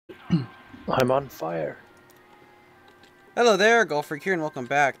I'm on fire. Hello there, Golfreak here, and welcome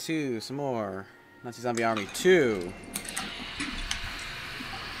back to some more Nazi Zombie Army 2.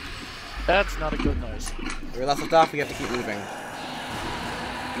 That's not a good noise. Where we left off, we have to keep moving.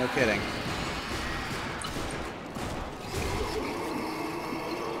 No kidding.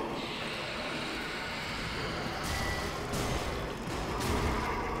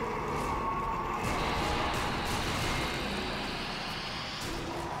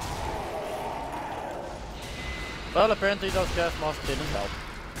 Well, apparently those gas masks didn't help.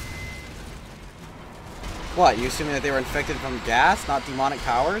 What, you assuming that they were infected from gas, not demonic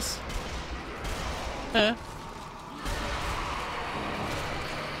powers? Eh.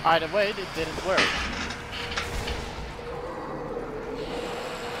 Either way, it didn't work.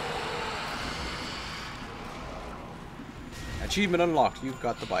 Achievement unlocked, you've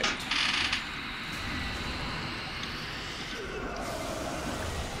got the bite.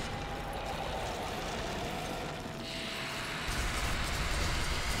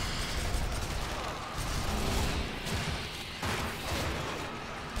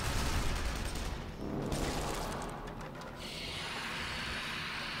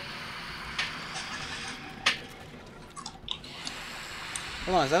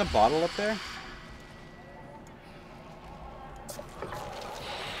 Hold on, is that a bottle up there?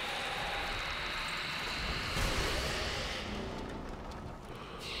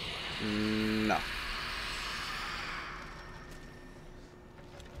 No.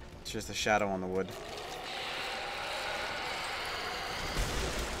 It's just a shadow on the wood.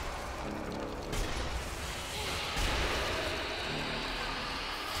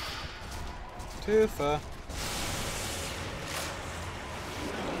 Tufa.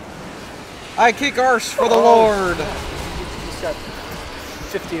 I kick arse for the Lord! He's got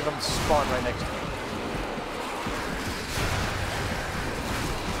 50 of them spawn right next to me.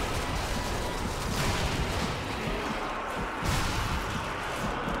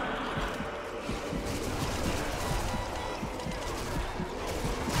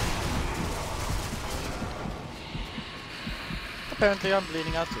 Apparently I'm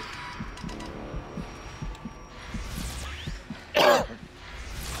bleeding out too.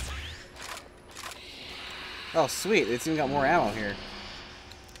 Oh, sweet. It's even got more ammo here.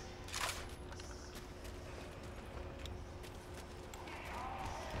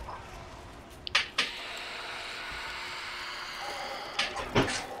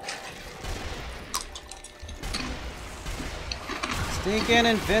 Stinking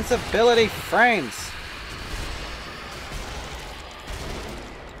invincibility frames.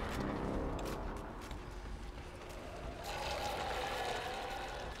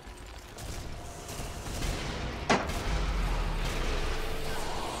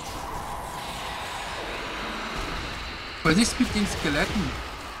 Was ist mit den Skeletten?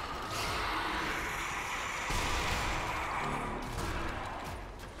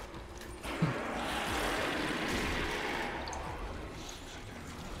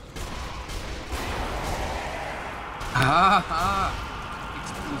 Haha!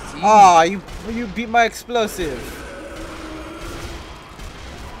 Explosiv. Ah, you beat my explosive.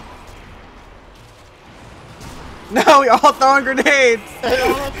 No, we all throwing grenades. They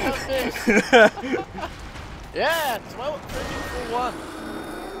all have this. Yeah, 12 trigger for one.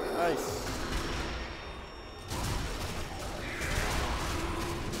 Nice.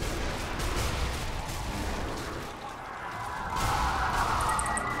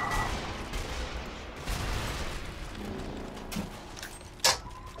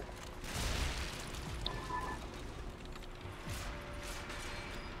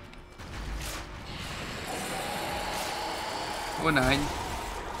 Oh nein.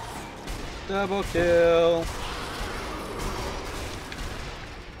 Double kill.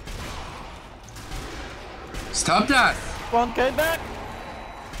 Stop that! One came back.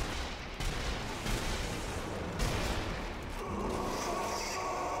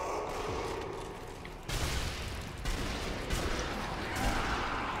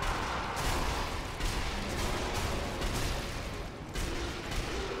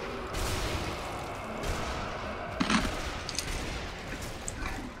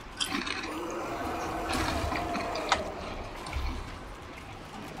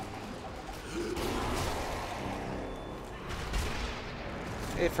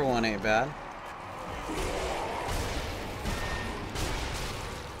 Eight for one ain't bad.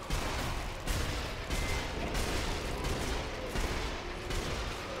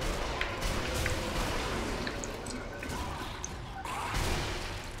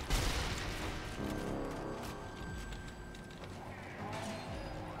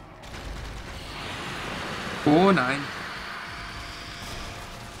 Oh nein.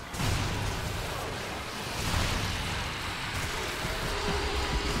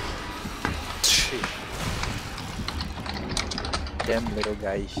 Damn little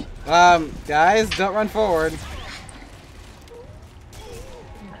guy. Guys, don't run forward.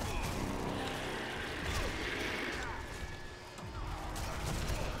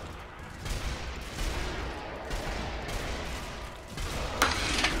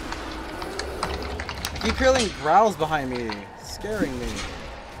 Keep hearing growls behind me, scaring me.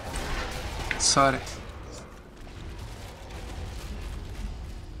 Sorry.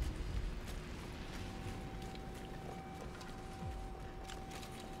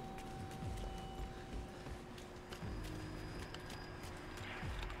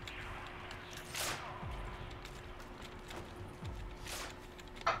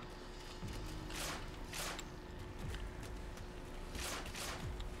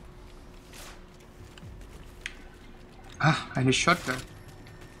 Ah, eine Shotgun.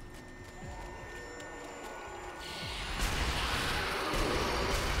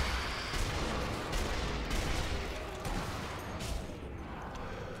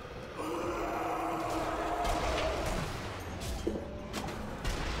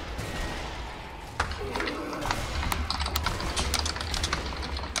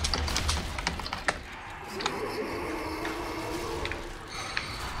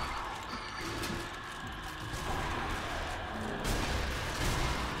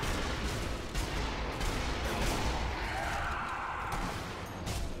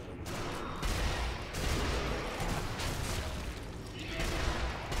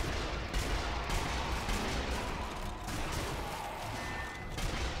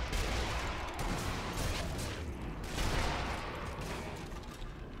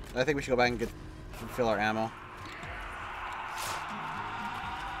 I think we should go back and fill our ammo.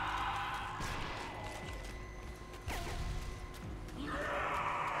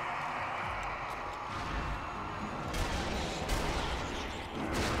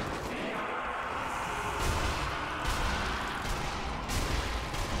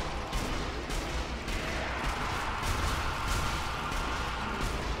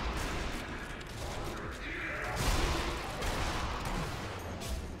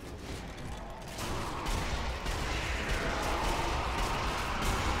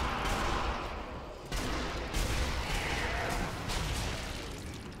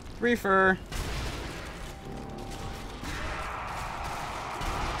 Reefer.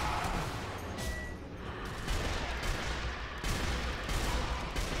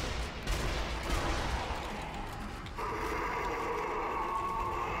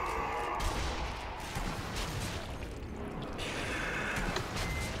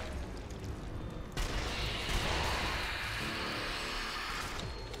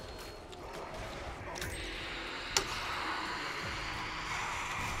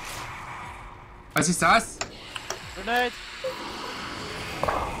 Was ist das? Grenade!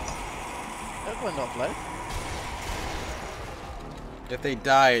 That went off light. If they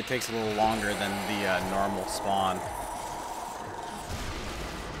die, it takes a little longer than the normal spawn.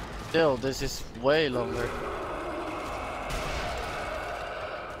 Still, this is way longer.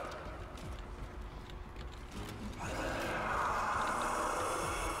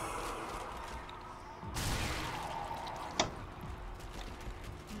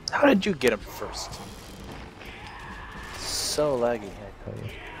 How did you get him first? So laggy, I tell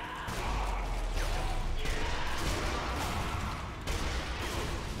you.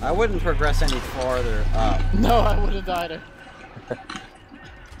 I wouldn't progress any farther up. No, I wouldn't either.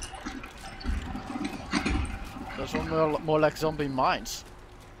 Those were more like zombie mines.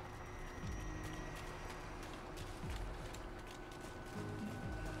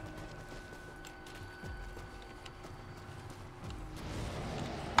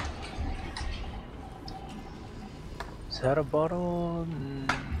 Is that a bottle?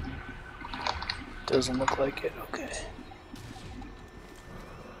 Doesn't look like it. Okay.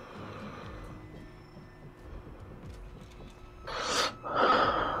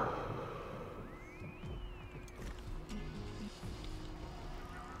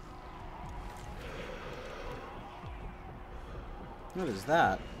 What is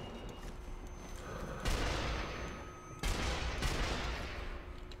that?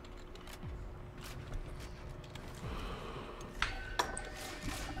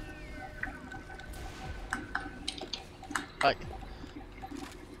 Hi.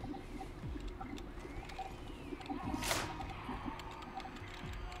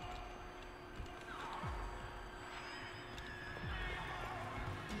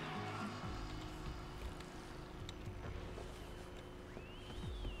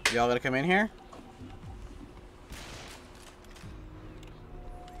 Y'all gonna come in here?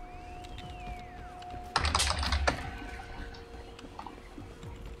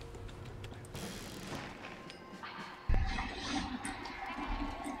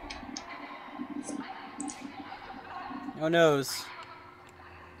 Oh noes.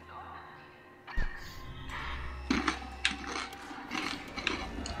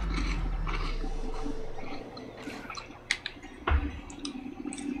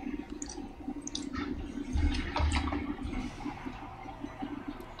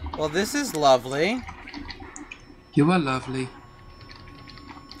 Well, this is lovely. You are lovely.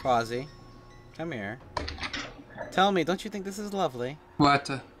 Quasi, come here. Tell me, don't you think this is lovely?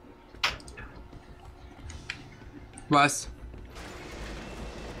 Warte. Was?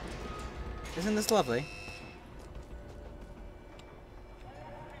 Isn't this lovely?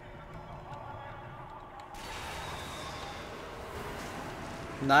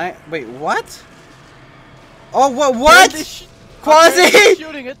 Wait, what? Oh, what? Quasi!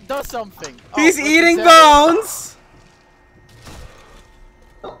 Shooting it does something. He's we're eating possessed.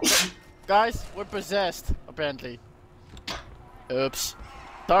 bones! Guys, we're possessed, apparently. Oops.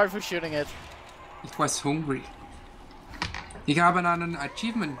 Sorry for shooting it. Ich was hungry. Ich habe einen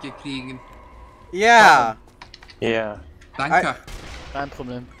Achievement gekriegt. Yeah. Yeah. Danke. Kein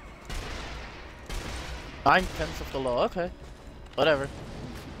Problem. 9/10 of the law, okay. Whatever.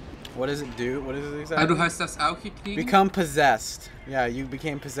 What does it do? What is it Ah, exactly? du hast das auch gekriegt? Become possessed. Yeah, you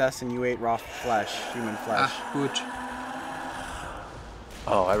became possessed and you ate raw flesh, human flesh. Ah, gut.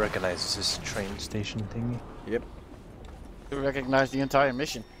 Oh, I recognize this train station thingy. Yep. You recognize the entire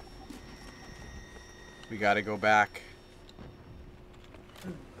mission. We gotta go back.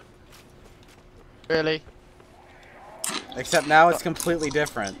 Really? Except now it's completely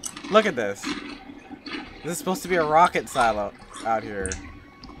different. Look at this. This is supposed to be a rocket silo out here.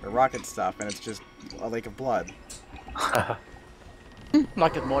 Or rocket stuff, and it's just a lake of blood.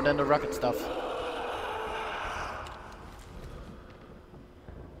 Like it more than the rocket stuff.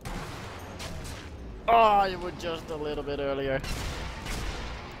 Oh, you were just a little bit earlier.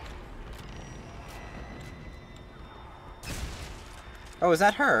 Oh, is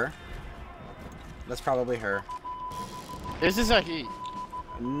that her? That's probably her. This is a he.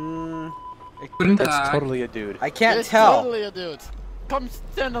 Guten That's Tag. totally a dude. I can't It's tell. totally a dude. Come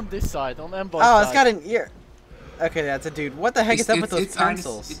stand on this side, on Mboy's Oh, side. it's got an ear. Okay, that's a dude. What the heck is up with those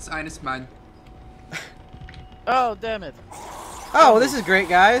pencils? It's eines Mann. Oh, damn it. Oh, this is great,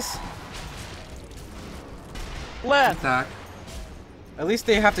 guys. Lad. Guten Tag. At least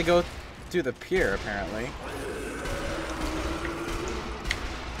they have to go through the pier, apparently.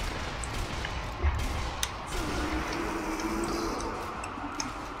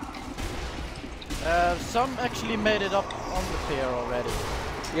 Some actually made it up on the pier already.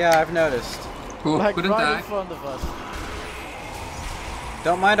 Yeah, I've noticed. Oh, Like guten right in Tag. front of us.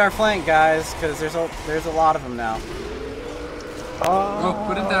 Don't mind our flank, guys, because there's a lot of them now. Oh,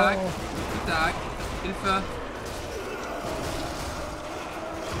 guten Tag. Guten Tag. Hilfe.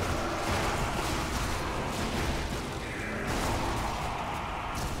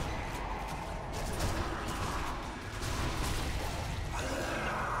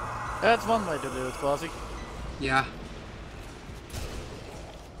 That's one way to do it, Quasi. Ja.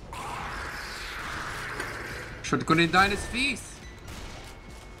 Shotgun in deines Viehs.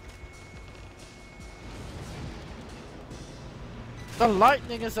 The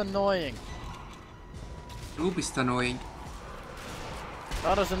lightning is annoying. Du bist annoying.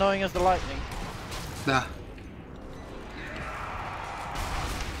 Not as annoying as the lightning. Da.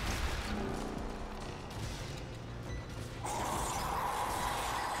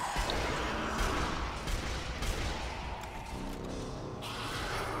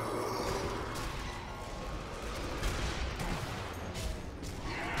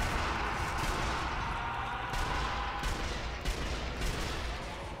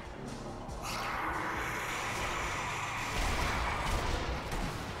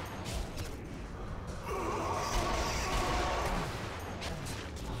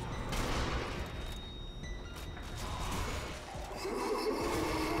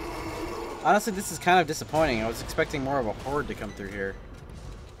 Honestly, this is kind of disappointing. I was expecting more of a horde to come through here.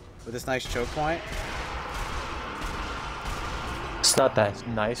 With this nice choke point. It's not that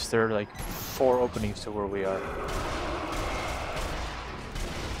nice. There are like 4 openings to where we are.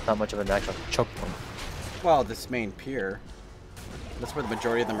 Not much of an actual choke point. Well, this main pier. That's where the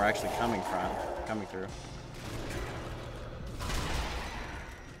majority of them are actually coming through.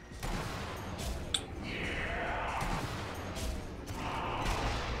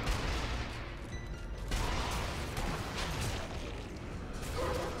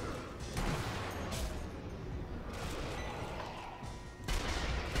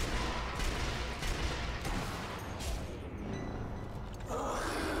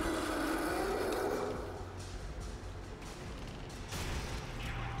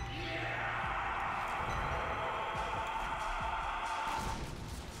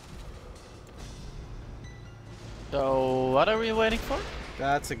 So, what are we waiting for?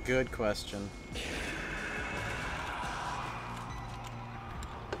 That's a good question.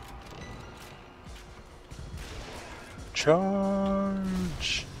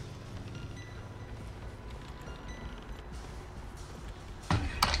 Charge!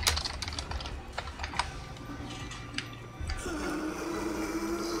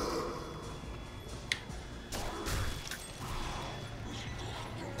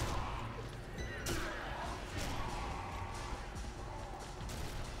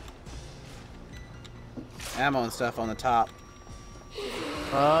 Ammo and stuff on the top.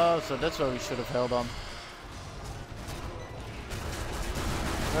 Oh, so that's where we should have held on.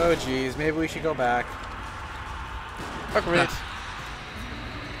 Oh geez, maybe we should go back. Agreed.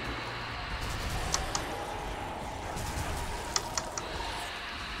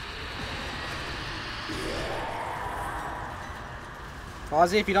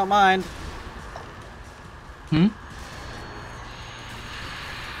 Quasi, if you don't mind. Hmm?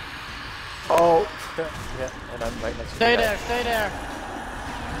 Oh, yeah, and I'm right next to Stay the guy. there, stay there.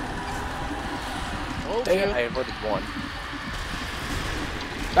 Oh, Damn, shoot. I avoided one.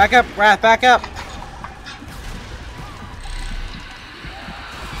 Back up, Wrath, back up!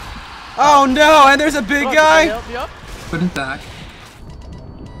 Oh no, and there's a big Look, guy! can I help you up? Guten Tag.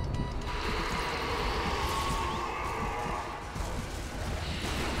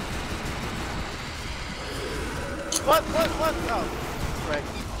 What? Oh,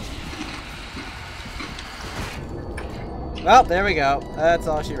 great. Well, there we go. That's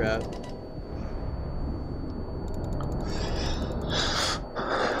all she wrote.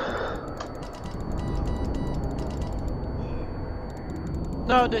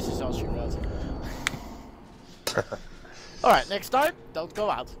 No, this is all she wrote. Alright, next time, don't go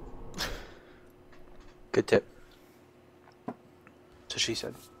out. Good tip. So she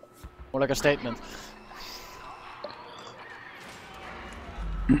said. More like a statement.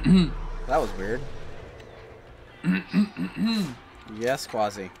 That was weird. Yes,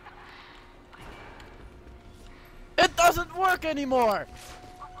 Quasi. It doesn't work anymore!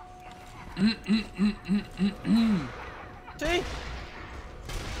 See?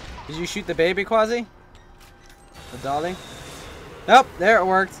 Did you shoot the baby, Quasi? The dolly? Nope, there it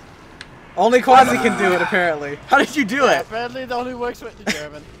worked. Only Quasi can do it, apparently. How did you do Yeah, it? apparently it only works with the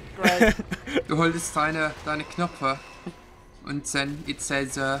German. Great. Du holdest deine Knöpfe und then it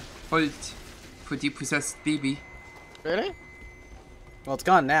says hold for the possessed baby. Really? Well, it's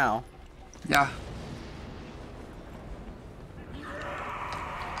gone now. Ja.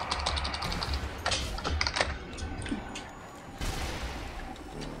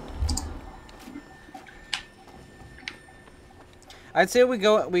 I'd say we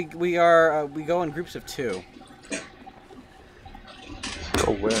go in groups of 2.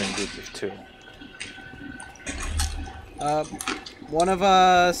 Go where in groups of 2? One of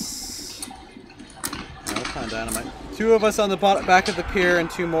us. Oh, what kind of dynamite? 2 of us on the back of the pier, and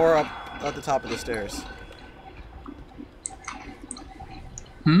 2 more up at the top of the stairs.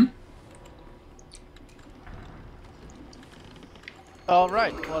 Hmm?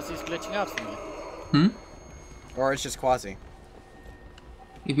 Alright, Quasi's glitching out for me. Hmm? Or it's just Quasi.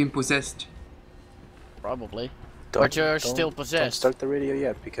 Ich bin possessed. Probably. But you're still Don't possessed. start the radio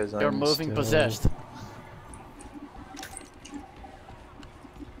yet because You're I'm moving still... possessed.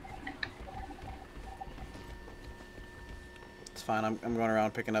 It's fine. I'm going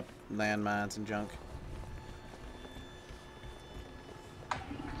around picking up landmines and junk.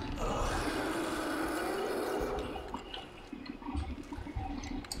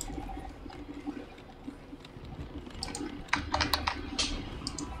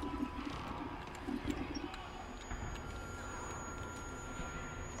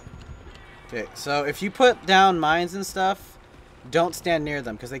 Okay, so if you put down mines and stuff, don't stand near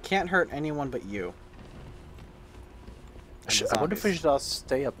them because they can't hurt anyone but you. And the I wonder if we zombies. should all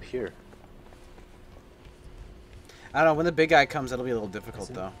stay up here. I don't know. When the big guy comes, it'll be a little difficult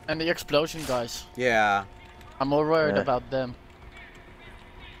though. And the explosion guys. Yeah. I'm more worried Yeah. about them.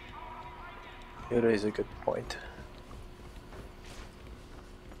 It is a good point.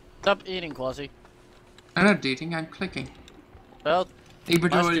 Stop eating, Quasi. I'm not dating, I'm clicking. Well, Ich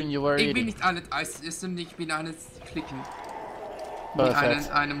bedoel, Asking you were ich bin eating. nicht alles Eis essen, ich bin alles klicken. perfect.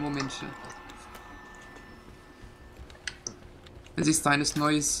 Einen Momentchen. Es ist eines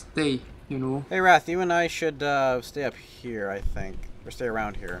neues Day, you know. Hey, Wrath, you and I should stay up here, I think. Or stay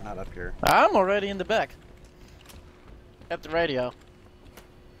around here, not up here. I'm already in the back. At the radio.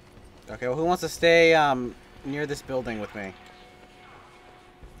 Okay, well, who wants to stay near this building with me?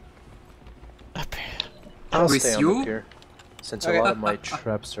 Up here. I'll With stay on you? up here. Since Okay. a lot of my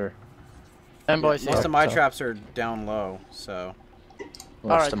traps are... Mboy's Most here. of my traps are down low, so.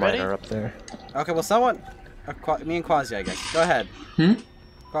 Most Alright, of mine ready? are up there. Okay, well, someone. Me and Quasi, I guess. Go ahead. Hmm?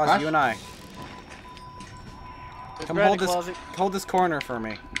 Quasi, What? you and I. Come Ready, hold Quasi. this corner for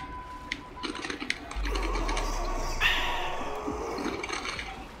me.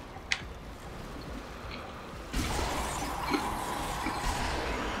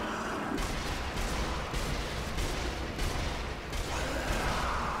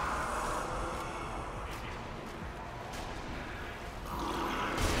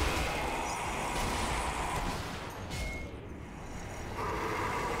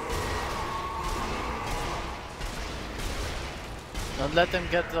 Don't let them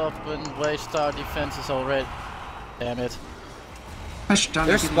get up and waste our defenses already. Damn it.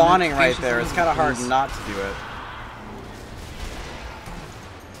 They're spawning right there. It's kind of hard not to do it.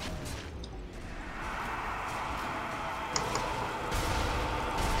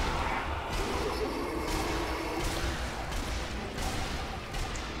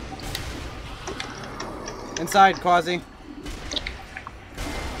 Inside, Quasi.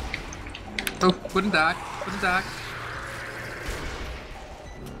 Oh, guten Tag. Guten Tag.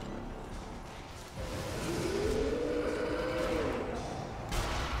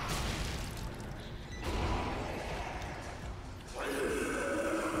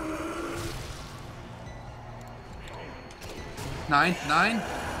 Nein, nein.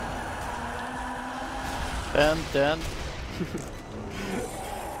 Then.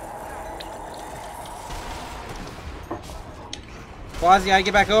 Quasi, I'd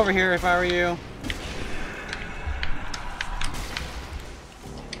get back over here if I were you.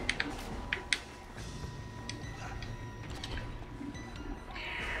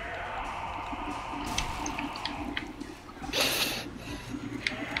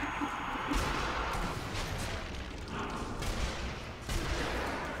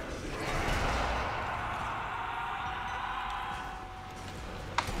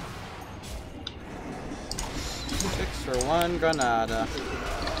 For one Granada.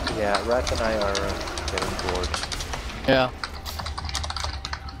 Yeah, Wrath and I are getting bored. Yeah.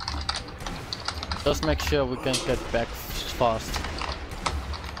 Just make sure we can get back fast.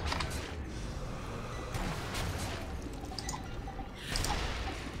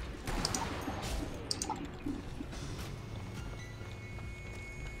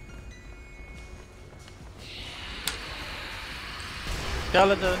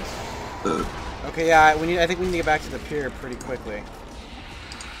 Skeletons. Okay, yeah, I think we need to get back to the pier pretty quickly.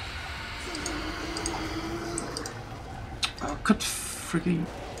 Oh, Gott, freaking.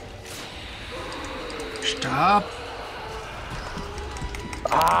 Stop.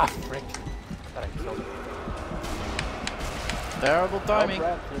 Ah, frick. Thought I killed him. Terrible timing.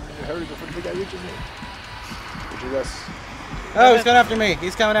 Hurry before the big guy reaches me. Would you guys? Oh, he's coming after me.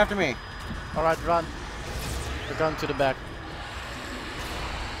 He's coming after me. Alright, run. We're going to the back.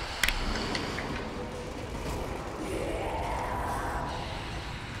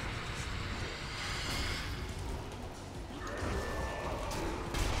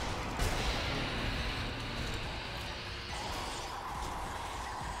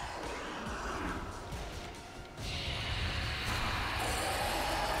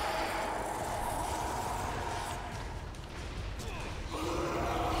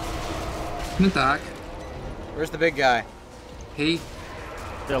 Guten Tag. Where's the big guy? Hey.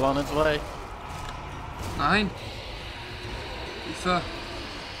 Still on its way. Nein. Hilfe.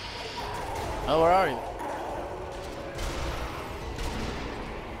 Oh, where are you?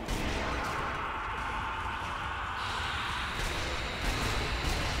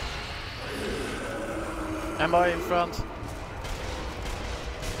 Mboy in front.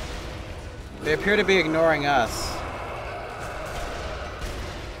 They appear to be ignoring us.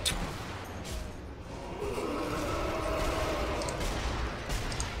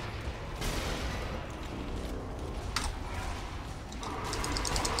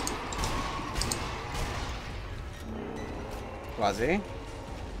 Quasi?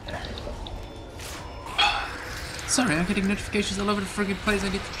 Sorry, I'm getting notifications all over the friggin' place. I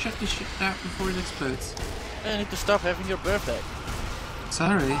need to check this shit out before it explodes. You need to stop having your birthday.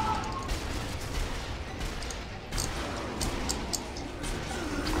 Sorry.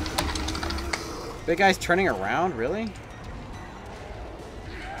 Big guy's turning around, really?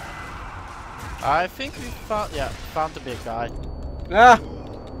 I think we found the big guy. Ah!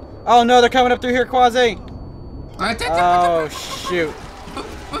 Oh no, they're coming up through here, Quasi! Oh, Oh shoot.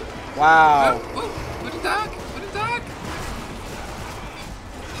 Wow. Guten Tag. Guten Tag.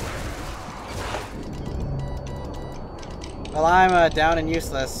 Well, I'm down and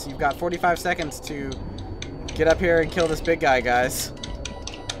useless. You've got 45 seconds to get up here and kill this big guy, guys.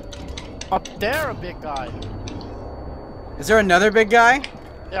 Up there, a big guy. Is there another big guy?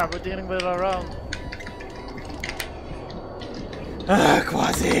 Yeah, we're dealing with our own.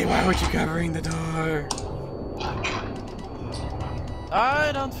 Quasi, why weren't you covering the door?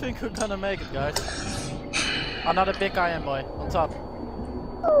 I don't think we're gonna make it, guys. Another big guy, Mboy, on top.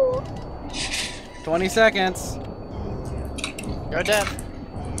 20 seconds. You're dead.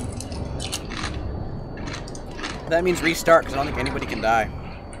 That means restart, because I don't think anybody can die.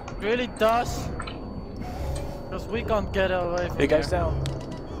 Really does. Because we can't get away from Big guy's here. down.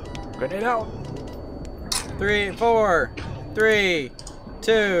 Grenade out. 3, 4, 3,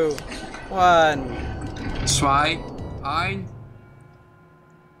 2, 1. 2, 1.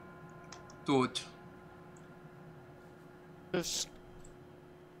 Tot. Just-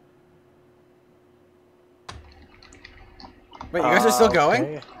 Wait, you guys are still going?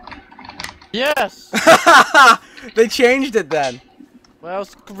 Okay. Yes! They changed it then. Well,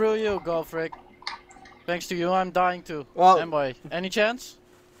 screw you, Golfrick. Thanks to you, I'm dying too. Well- Mboy, any chance?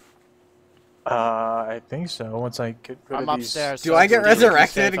 I think so. Once I get rid I'm of these. upstairs. Do so I it's get really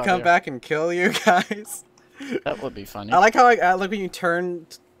resurrected safe and out come here. back and kill you guys? That would be funny. I like how I like when you turn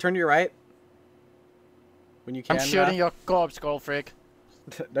to your right. When you can. I'm shooting your corpse, Golfrick.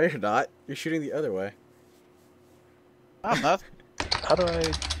 No, you're not. You're shooting the other way. I'm not. How do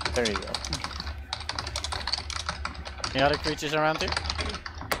I? There you go. Any other creatures around here?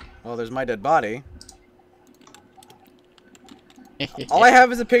 Well, there's my dead body. All I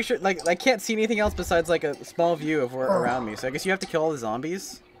have is a picture. Like, I can't see anything else besides like a small view of where around me. So I guess you have to kill all the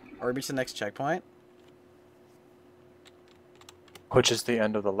zombies, or reach the next checkpoint. Which is the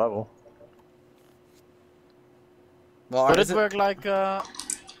end of the level. Well, Would is it work like, it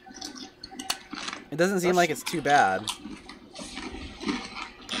doesn't seem like it's too bad.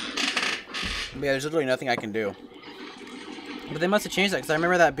 But yeah, there's literally nothing I can do. But they must have changed that, because I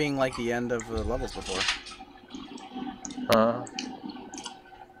remember that being like the end of the levels before.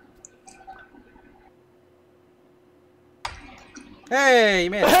 Hey, you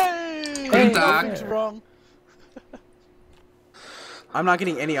made it! Hey! Hey! Nothing's wrong. I'm not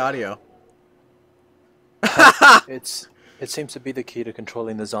getting any audio. It seems to be the key to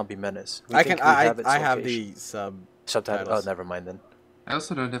controlling the zombie menace. We I think can. we I have its have location. the sub. Subtitle. Oh, titles. never mind then. I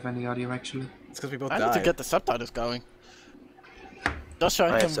also don't have any audio actually. It's because we both I need to died. get the subtitles going. Just so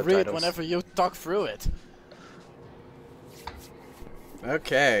I I can have read subtitles. whenever you talk through it.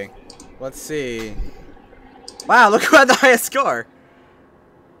 Okay, let's see. Wow, look who had the highest score.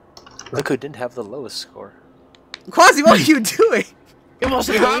 Look who didn't have the lowest score. Quasi, what are you doing? It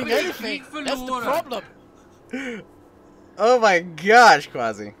wasn't Yeah, doing we anything. keep That's the verloren. problem. Oh my gosh,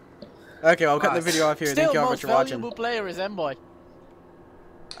 Quasi. Okay, well, I'll cut the Ah, video off here. Still, Thank you all most for watching. valuable player is Mboy.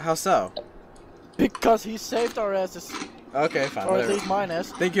 How so? Because he saved our asses. Okay, fine. Or at Whatever. least mine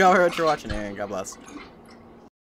ass. Thank you all very much for watching, and God bless.